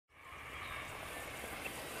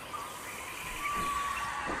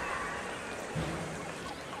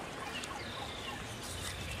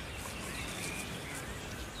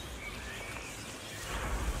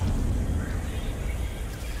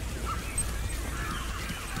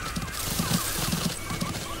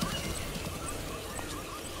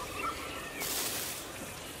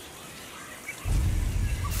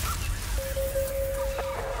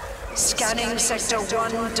Scanning Sector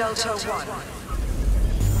 1, Delta 1.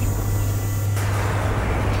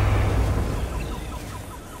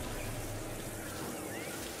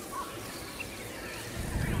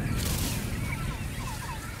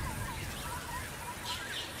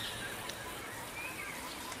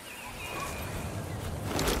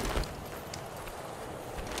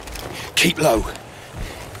 Keep low.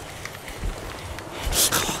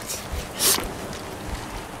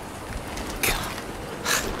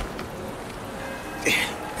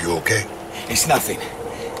 You okay? It's nothing.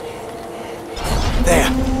 There.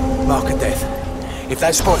 Mark of death. If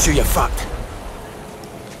that spots you, you're fucked.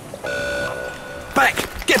 Back!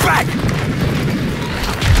 Get back!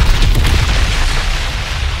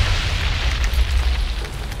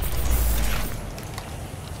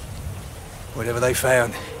 Whatever they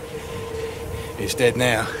found, it's dead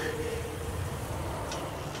now.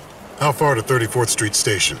 How far to 34th Street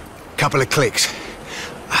Station? Couple of clicks.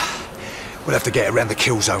 We'll have to get around the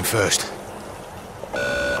kill zone first.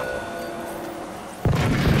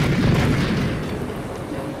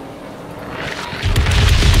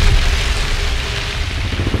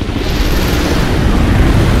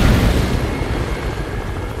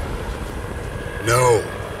 No.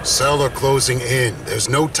 Cellar closing in. There's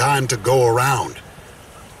no time to go around.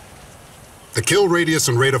 The kill radius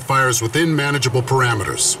and rate of fire is within manageable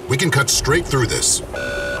parameters. We can cut straight through this.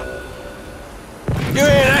 You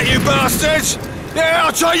hear that, you bastards? Yeah,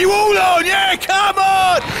 I'll try you all on! Yeah, come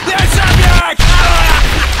on! Let's have ya! Come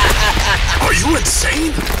on! Are you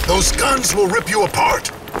insane? Those guns will rip you apart.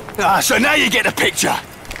 So now you get the picture.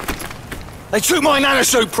 They took my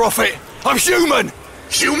nanosuit, Prophet. I'm human!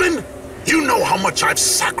 Human? You know how much I've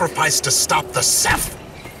sacrificed to stop the Ceph?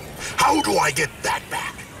 How do I get that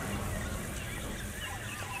back?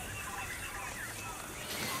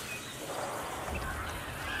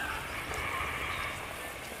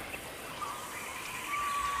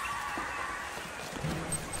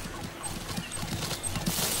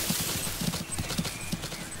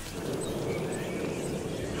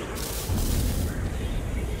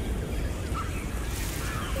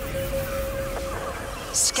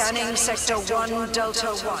 Scanning Sector 1, Delta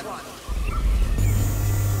 1.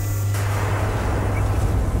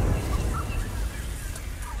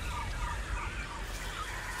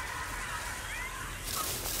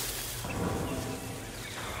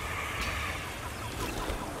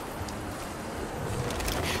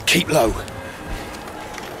 Keep low.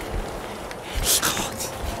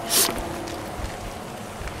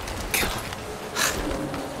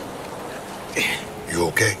 You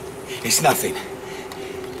okay? It's nothing.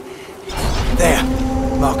 There.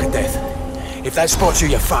 Mark of death. If that spots you,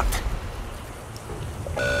 you're fucked.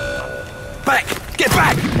 Back! Get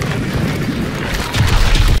back!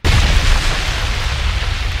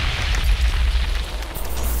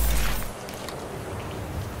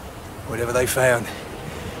 Whatever they found,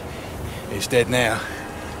 it's dead now.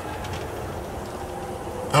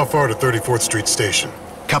 How far to 34th Street Station?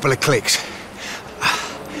 Couple of clicks.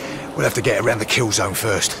 We'll have to get around the kill zone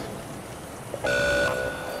first.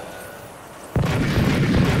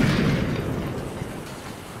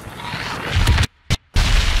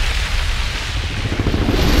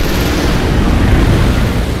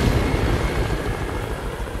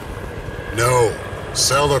 No.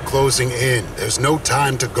 Cellar closing in. There's no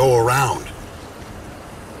time to go around.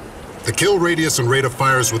 The kill radius and rate of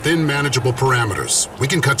fire is within manageable parameters. We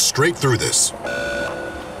can cut straight through this.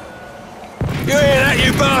 You hear that,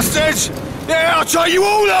 you bastards? Yeah, I'll try you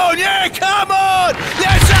all on! Yeah, come on!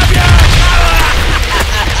 Let's have ya!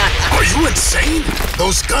 Are you insane?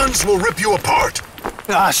 Those guns will rip you apart.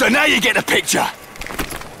 So now you get the picture.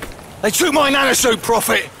 They took my nanosuit,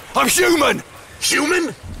 Prophet. I'm human!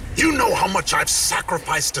 Human? You know how much I've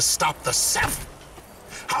sacrificed to stop the Ceph?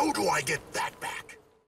 How do I get that back?